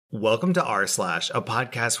Welcome to r/, a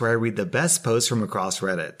podcast where I read the best posts from across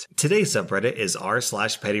Reddit. Today's subreddit is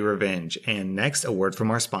r/Pettyrevenge, and next, a word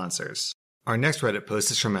from our sponsors. Our next Reddit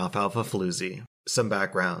post is from Alfalfa Floozy. Some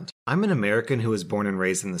background. I'm an American who was born and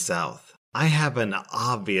raised in the South. I have an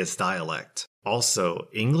obvious dialect. Also,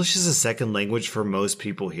 English is a second language for most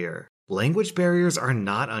people here. Language barriers are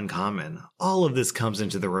not uncommon. All of this comes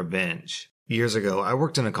into the revenge. Years ago, I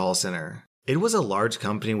worked in a call center. It was a large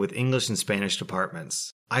company with English and Spanish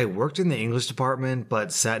departments. I worked in the English department,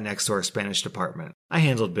 but sat next to our Spanish department. I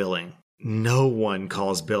handled billing. No one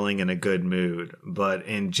calls billing in a good mood, but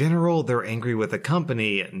in general, they're angry with the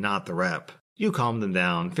company, not the rep. You calm them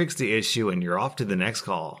down, fix the issue, and you're off to the next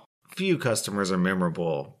call. Few customers are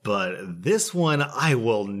memorable, but this one I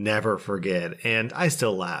will never forget, and I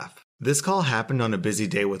still laugh. This call happened on a busy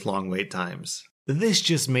day with long wait times. This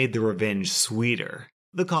just made the revenge sweeter.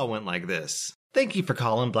 The call went like this. Thank you for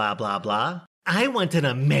calling blah blah blah. I want an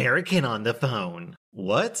American on the phone.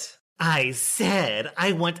 What? I said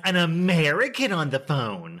I want an American on the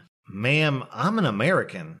phone. Ma'am, I'm an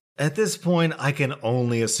American. At this point, I can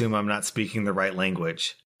only assume I'm not speaking the right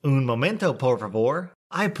language. Un momento, por favor.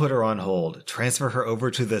 I put her on hold, transfer her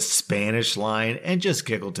over to the Spanish line, and just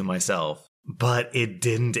giggled to myself. But it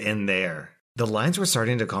didn't end there. The lines were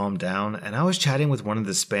starting to calm down, and I was chatting with one of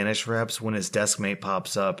the Spanish reps when his desk mate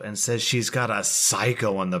pops up and says she's got a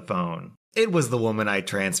psycho on the phone. It was the woman I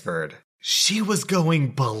transferred. She was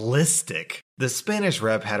going ballistic. The Spanish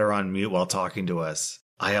rep had her on mute while talking to us.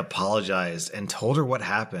 I apologized and told her what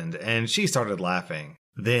happened, and she started laughing.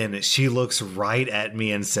 Then she looks right at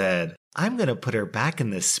me and said, I'm gonna put her back in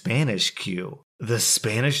the Spanish queue. The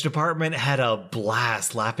Spanish department had a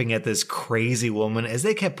blast laughing at this crazy woman as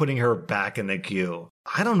they kept putting her back in the queue.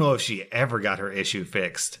 I don't know if she ever got her issue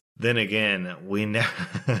fixed. Then again, we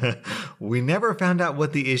never found out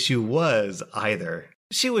what the issue was either.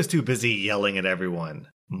 She was too busy yelling at everyone.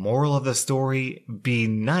 Moral of the story, be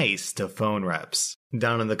nice to phone reps.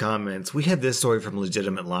 Down in the comments, we had this story from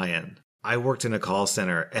Legitimate Lion. I worked in a call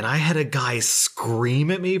center, and I had a guy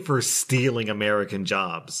scream at me for stealing American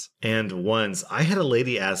jobs. And once, I had a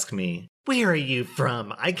lady ask me, Where are you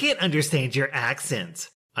from? I can't understand your accent.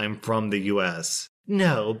 I'm from the US.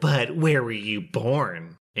 No, but where were you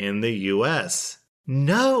born? In the US.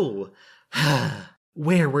 No!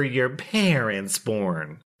 Where were your parents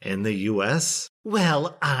born? In the US?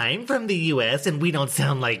 Well, I'm from the US, and we don't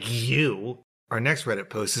sound like you. Our next Reddit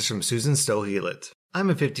post is from Susan Stohelet. I'm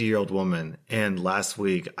a 50-year-old woman, and last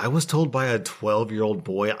week I was told by a 12-year-old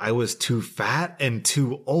boy I was too fat and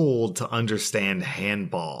too old to understand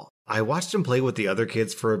handball. I watched him play with the other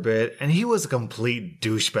kids for a bit, and he was a complete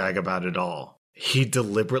douchebag about it all. He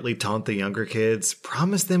deliberately taunted the younger kids,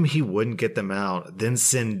 promised them he wouldn't get them out, then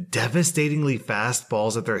send devastatingly fast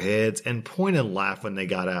balls at their heads and point and laugh when they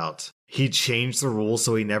got out. He changed the rules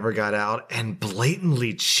so he never got out and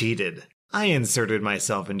blatantly cheated. I inserted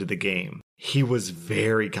myself into the game. He was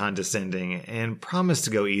very condescending and promised to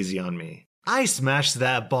go easy on me. I smashed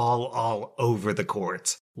that ball all over the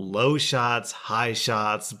court. Low shots, high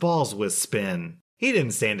shots, balls with spin. He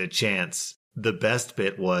didn't stand a chance. The best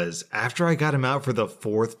bit was, after I got him out for the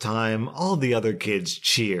 4th time, all the other kids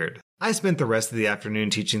cheered. I spent the rest of the afternoon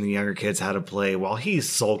teaching the younger kids how to play while he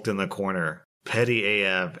sulked in the corner. Petty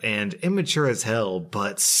AF and immature as hell,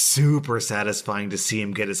 but super satisfying to see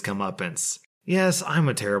him get his comeuppance. Yes, I'm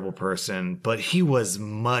a terrible person, but he was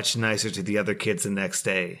much nicer to the other kids the next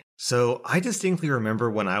day. So I distinctly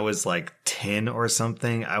remember when I was like 10 or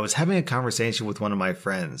something, I was having a conversation with one of my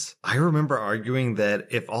friends. I remember arguing that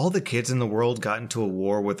if all the kids in the world got into a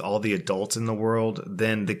war with all the adults in the world,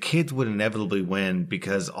 then the kids would inevitably win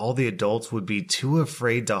because all the adults would be too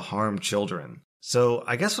afraid to harm children. So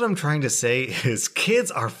I guess what I'm trying to say is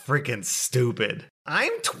kids are freaking stupid.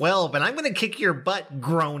 I'm 12 and I'm gonna kick your butt,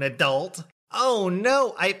 grown adult. Oh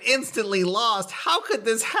no, I've instantly lost. How could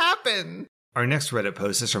this happen? Our next Reddit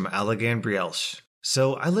post is from Allegan Brielsch.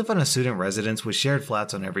 So I live on a student residence with shared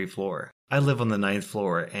flats on every floor. I live on the 9th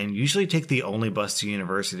floor and usually take the only bus to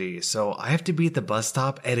university, so I have to be at the bus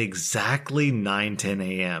stop at exactly 9:10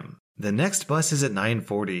 a.m. The next bus is at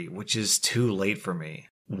 9:40, which is too late for me.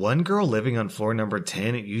 One girl living on floor number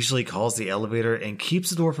 10 usually calls the elevator and keeps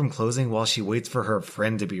the door from closing while she waits for her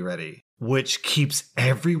friend to be ready, which keeps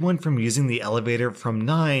everyone from using the elevator from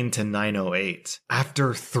 9 to 9:08.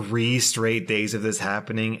 After 3 straight days of this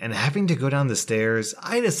happening and having to go down the stairs,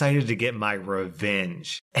 I decided to get my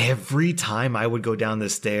revenge. Every time I would go down the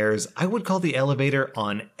stairs, I would call the elevator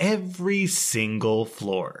on every single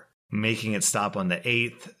floor, making it stop on the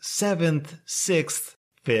 8th, 7th, 6th,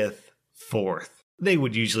 5th, 4th. They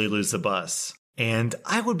would usually lose the bus. and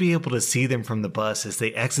I would be able to see them from the bus as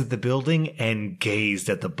they exit the building and gazed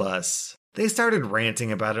at the bus. They started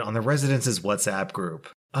ranting about it on the residents' WhatsApp group,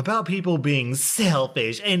 about people being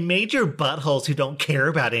selfish and major buttholes who don't care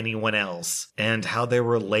about anyone else, and how they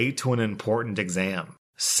were late to an important exam.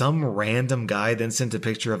 Some random guy then sent a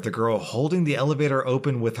picture of the girl holding the elevator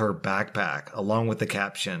open with her backpack, along with the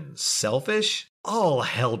caption, "Selfish?" All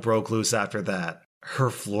hell broke loose after that.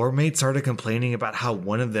 Her floor mate started complaining about how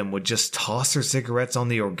one of them would just toss her cigarettes on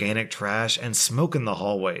the organic trash and smoke in the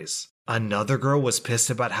hallways. Another girl was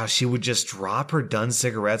pissed about how she would just drop her done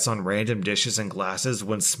cigarettes on random dishes and glasses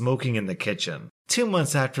when smoking in the kitchen. 2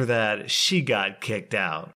 months after that, she got kicked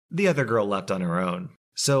out. The other girl left on her own.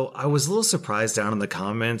 So I was a little surprised down in the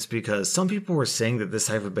comments because some people were saying that this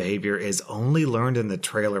type of behavior is only learned in the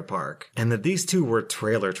trailer park, and that these two were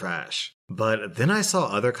trailer trash. But then I saw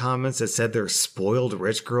other comments that said they're spoiled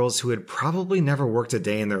rich girls who had probably never worked a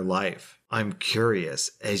day in their life. I'm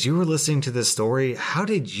curious, as you were listening to this story, how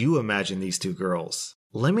did you imagine these two girls?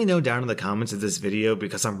 Let me know down in the comments of this video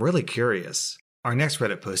because I'm really curious. Our next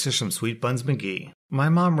Reddit post is from Sweet Buns McGee. My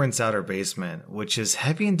mom rents out her basement, which is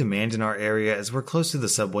heavy in demand in our area as we're close to the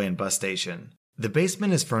subway and bus station. The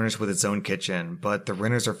basement is furnished with its own kitchen, but the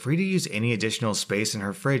renters are free to use any additional space in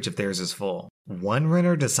her fridge if theirs is full. One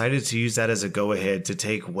renter decided to use that as a go-ahead to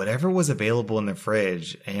take whatever was available in the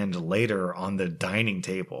fridge and later on the dining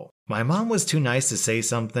table. My mom was too nice to say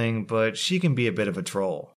something, but she can be a bit of a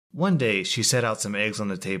troll. One day, she set out some eggs on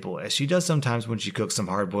the table, as she does sometimes when she cooks some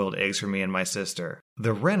hard-boiled eggs for me and my sister.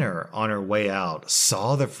 The renter, on her way out,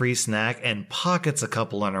 saw the free snack and pockets a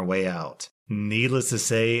couple on her way out. Needless to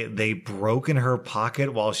say, they broke in her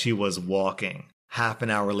pocket while she was walking. Half an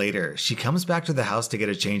hour later, she comes back to the house to get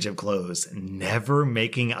a change of clothes, never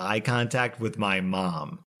making eye contact with my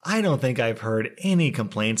mom. I don't think I've heard any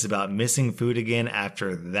complaints about missing food again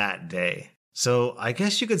after that day. So I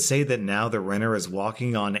guess you could say that now the renter is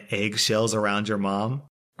walking on eggshells around your mom.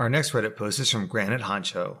 Our next Reddit post is from Granite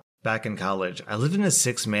Honcho. Back in college, I lived in a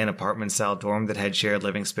 6-man apartment-style dorm that had shared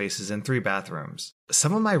living spaces and 3 bathrooms.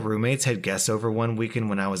 Some of my roommates had guests over one weekend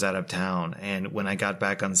when I was out of town, and when I got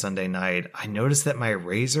back on Sunday night, I noticed that my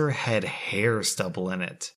razor had hair stubble in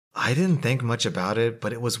it. I didn't think much about it,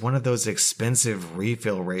 but it was one of those expensive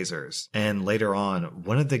refill razors. And later on,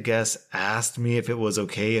 one of the guests asked me if it was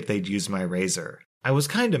okay if they'd use my razor. I was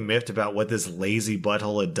kind of miffed about what this lazy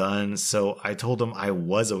butthole had done, so I told him I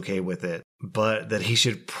was okay with it, but that he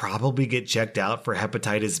should probably get checked out for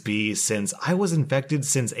hepatitis B since I was infected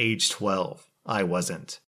since age 12. I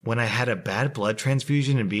wasn't. When I had a bad blood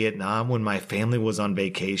transfusion in Vietnam when my family was on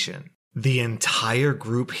vacation. The entire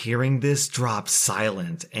group hearing this dropped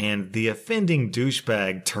silent, and the offending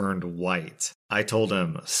douchebag turned white. I told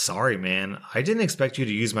him, "Sorry man, I didn't expect you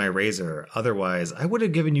to use my razor, otherwise I would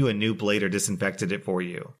have given you a new blade or disinfected it for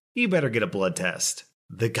you. You better get a blood test."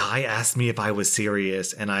 The guy asked me if I was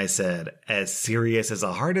serious, and I said, as serious as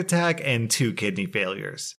a heart attack and 2 kidney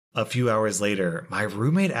failures. A few hours later, my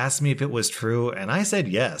roommate asked me if it was true, and I said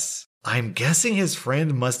yes. I'm guessing his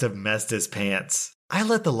friend must have messed his pants. I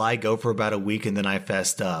let the lie go for about a week and then I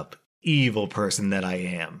fessed up. Evil person that I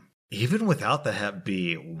am. Even without the Hep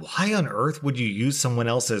B, why on earth would you use someone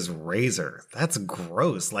else's razor? That's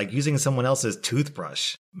gross, like using someone else's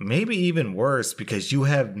toothbrush. Maybe even worse because you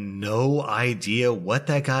have no idea what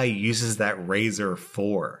that guy uses that razor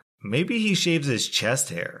for. Maybe he shaves his chest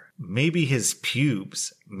hair, maybe his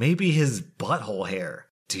pubes, maybe his butthole hair.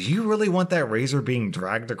 Do you really want that razor being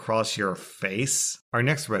dragged across your face? Our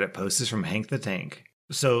next Reddit post is from Hank the Tank.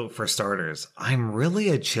 So, for starters, I'm really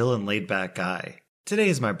a chill and laid back guy. Today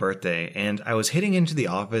is my birthday, and I was heading into the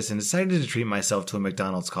office and decided to treat myself to a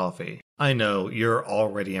McDonald's coffee. I know, you're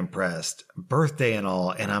already impressed. Birthday and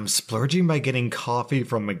all, and I'm splurging by getting coffee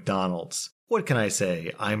from McDonald's. What can I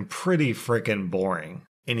say? I'm pretty frickin' boring.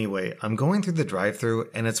 Anyway, I'm going through the drive-thru,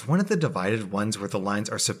 and it's one of the divided ones where the lines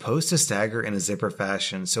are supposed to stagger in a zipper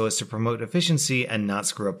fashion so as to promote efficiency and not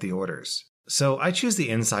screw up the orders. So I choose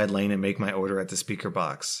the inside lane and make my order at the speaker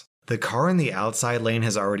box. The car in the outside lane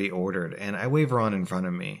has already ordered, and I wave her on in front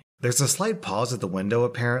of me. There's a slight pause at the window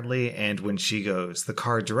apparently, and when she goes, the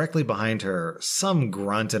car directly behind her, some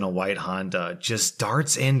grunt in a white Honda, just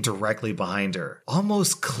darts in directly behind her,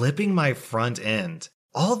 almost clipping my front end.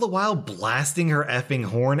 All the while blasting her effing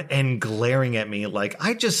horn and glaring at me like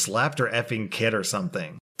I just slapped her effing kid or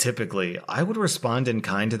something. Typically, I would respond in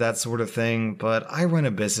kind to that sort of thing, but I run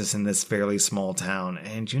a business in this fairly small town,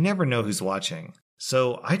 and you never know who's watching.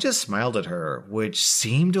 So I just smiled at her, which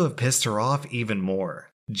seemed to have pissed her off even more.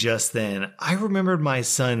 Just then, I remembered my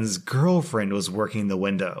son's girlfriend was working the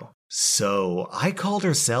window. So I called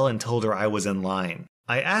her cell and told her I was in line.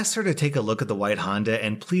 I asked her to take a look at the white Honda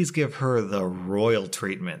and please give her the royal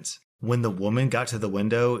treatment. When the woman got to the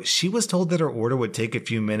window, she was told that her order would take a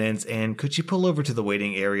few minutes and could she pull over to the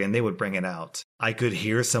waiting area and they would bring it out. I could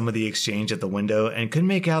hear some of the exchange at the window and could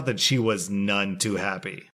make out that she was none too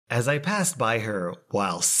happy. As I passed by her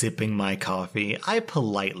while sipping my coffee, I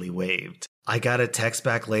politely waved. I got a text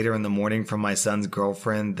back later in the morning from my son's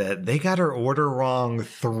girlfriend that they got her order wrong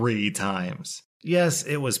 3 times. Yes,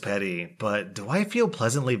 it was petty, but do I feel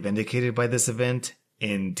pleasantly vindicated by this event?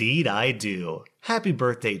 Indeed I do. Happy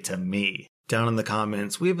birthday to me. Down in the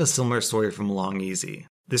comments, we have a similar story from Long Easy.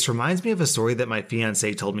 This reminds me of a story that my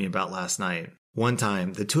fiancé told me about last night. One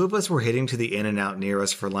time, the two of us were heading to the In-N-Out near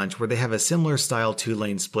us for lunch where they have a similar style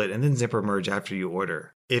 2-lane split and then zipper merge after you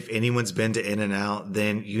order. If anyone's been to In-N-Out,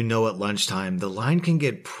 then you know at lunchtime the line can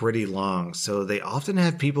get pretty long, so they often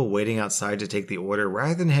have people waiting outside to take the order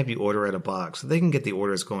rather than have you order at a box so they can get the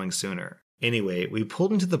orders going sooner. Anyway, we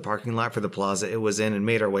pulled into the parking lot for the plaza it was in and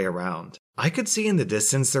made our way around. I could see in the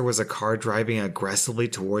distance there was a car driving aggressively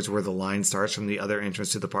towards where the line starts from the other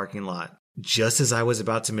entrance to the parking lot. Just as I was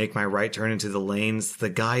about to make my right turn into the lanes, the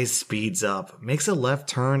guy speeds up, makes a left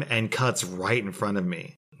turn, and cuts right in front of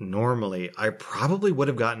me. Normally, I probably would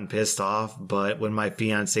have gotten pissed off, but when my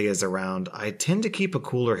fiancé is around, I tend to keep a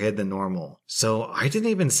cooler head than normal. So I didn't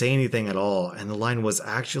even say anything at all, and the line was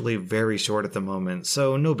actually very short at the moment,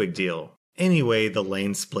 so no big deal. Anyway, the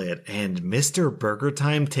lane split, and Mr. Burger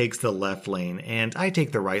Time takes the left lane, and I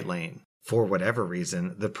take the right lane. For whatever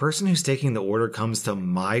reason, the person who's taking the order comes to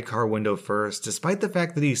my car window first, despite the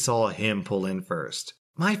fact that he saw him pull in first.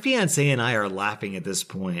 My fiancé and I are laughing at this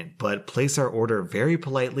point, but place our order very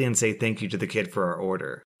politely and say thank you to the kid for our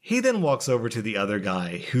order. He then walks over to the other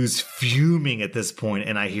guy, who's fuming at this point,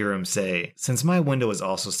 and I hear him say, since my window is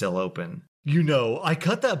also still open, "You know, I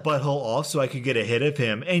cut that butthole off so I could get ahead of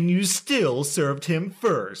him, and you still served him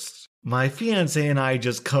first." My fiancé and I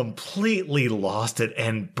just completely lost it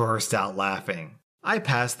and burst out laughing. I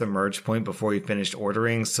passed the merge point before he finished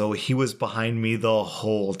ordering, so he was behind me the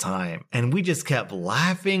whole time. And we just kept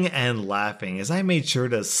laughing and laughing as I made sure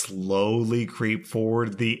to slowly creep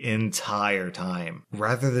forward the entire time,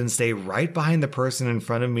 rather than stay right behind the person in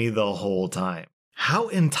front of me the whole time. How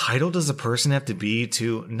entitled does a person have to be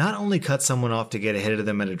to not only cut someone off to get ahead of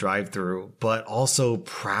them at a drive-thru, but also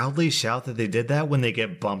proudly shout that they did that when they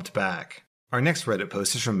get bumped back? Our next Reddit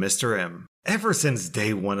post is from Mr. M. Ever since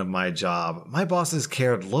day one of my job, my bosses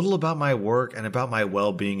cared little about my work and about my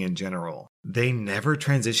well-being in general. They never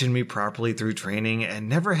transitioned me properly through training and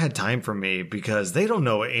never had time for me because they don't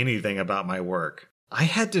know anything about my work. I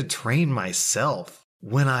had to train myself.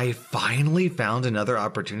 When I finally found another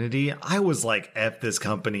opportunity, I was like, F this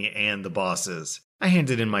company and the bosses. I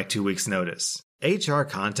handed in my 2 weeks notice. HR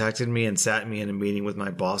contacted me and sat me in a meeting with my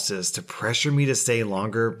bosses to pressure me to stay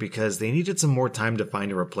longer because they needed some more time to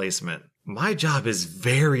find a replacement. My job is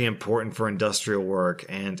very important for industrial work,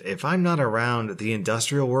 and if I'm not around, the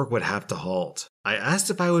industrial work would have to halt. I asked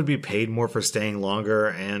if I would be paid more for staying longer,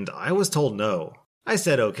 and I was told no. I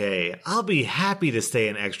said, okay, I'll be happy to stay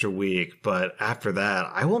an extra week, but after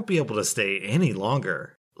that, I won't be able to stay any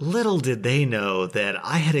longer. Little did they know that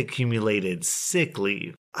I had accumulated sick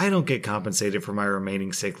leave. I don't get compensated for my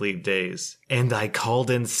remaining sick leave days, and I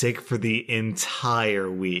called in sick for the entire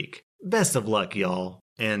week. Best of luck, y'all.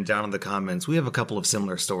 And down in the comments, we have a couple of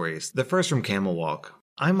similar stories. The first from Camel Walk.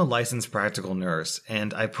 I'm a licensed practical nurse,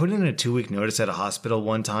 and I put in a 2-week notice at a hospital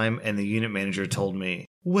one time, and the unit manager told me,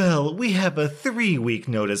 well, we have a 3-week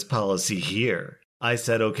notice policy here. I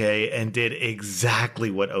said okay, and did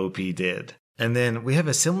exactly what OP did. And then we have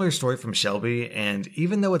a similar story from Shelby, and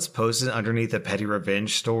even though it's posted underneath a Pettyrevenge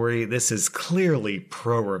story, this is clearly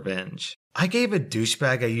pro-revenge. I gave a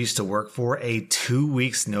douchebag I used to work for a 2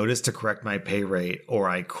 weeks notice to correct my pay rate, or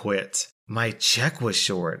I quit. My check was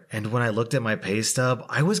short, and when I looked at my pay stub,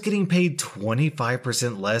 I was getting paid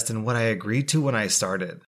 25% less than what I agreed to when I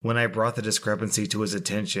started. When I brought the discrepancy to his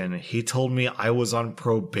attention, he told me I was on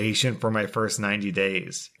probation for my first 90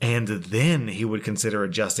 days, and then he would consider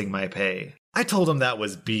adjusting my pay. I told him that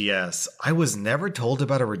was BS. I was never told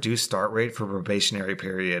about a reduced start rate for probationary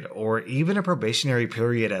period, or even a probationary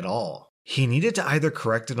period at all. He needed to either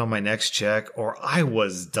correct it on my next check, or I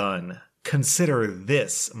was done. Consider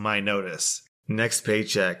this my notice. Next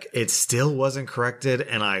paycheck, it still wasn't corrected,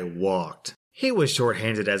 and I walked. He was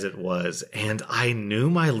shorthanded as it was, and I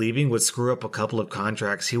knew my leaving would screw up a couple of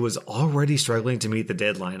contracts he was already struggling to meet the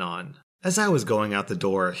deadline on. As I was going out the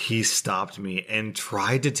door, he stopped me and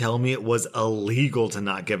tried to tell me it was illegal to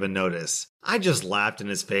not give a notice. I just laughed in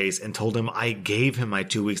his face and told him I gave him my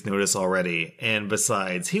 2 weeks notice already, and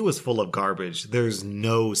besides, he was full of garbage. There's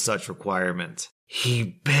no such requirement. He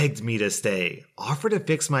begged me to stay, offered to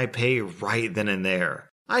fix my pay right then and there.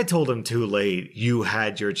 I told him too late, you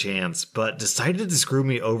had your chance, but decided to screw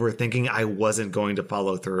me over thinking I wasn't going to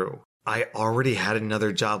follow through. I already had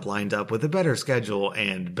another job lined up with a better schedule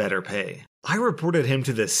and better pay. I reported him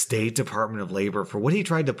to the State Department of Labor for what he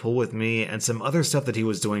tried to pull with me and some other stuff that he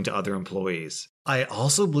was doing to other employees. I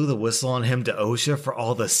also blew the whistle on him to OSHA for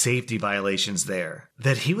all the safety violations there.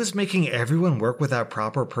 That he was making everyone work without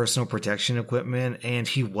proper personal protection equipment and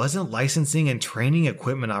he wasn't licensing and training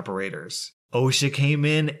equipment operators. OSHA came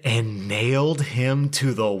in and nailed him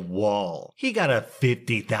to the wall. He got a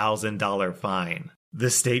 $50,000 fine. The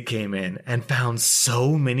state came in and found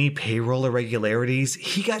so many payroll irregularities,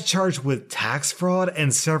 he got charged with tax fraud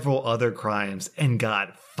and several other crimes and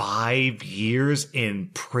got 5 years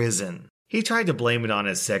in prison. He tried to blame it on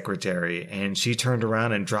his secretary, and she turned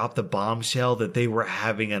around and dropped the bombshell that they were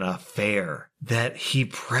having an affair, that he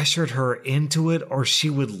pressured her into it or she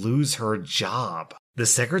would lose her job. The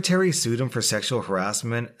secretary sued him for sexual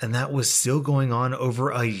harassment, and that was still going on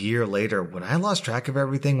over a year later when I lost track of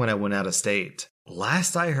everything when I went out of state.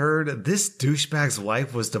 Last I heard, this douchebag's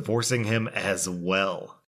wife was divorcing him as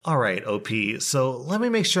well. Alright, OP, so let me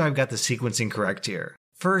make sure I've got the sequencing correct here.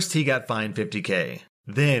 First, he got fined $50,000.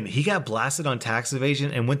 Then, he got blasted on tax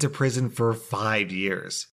evasion and went to prison for 5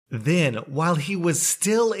 years. Then, while he was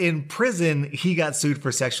still in prison, he got sued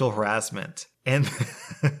for sexual harassment. And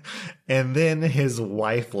then his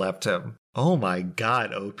wife left him. Oh my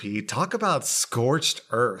god, OP, talk about scorched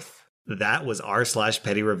earth. That was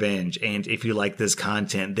r/Pettyrevenge, and if you like this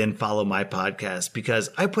content, then follow my podcast because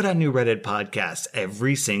I put out new Reddit podcasts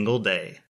every single day.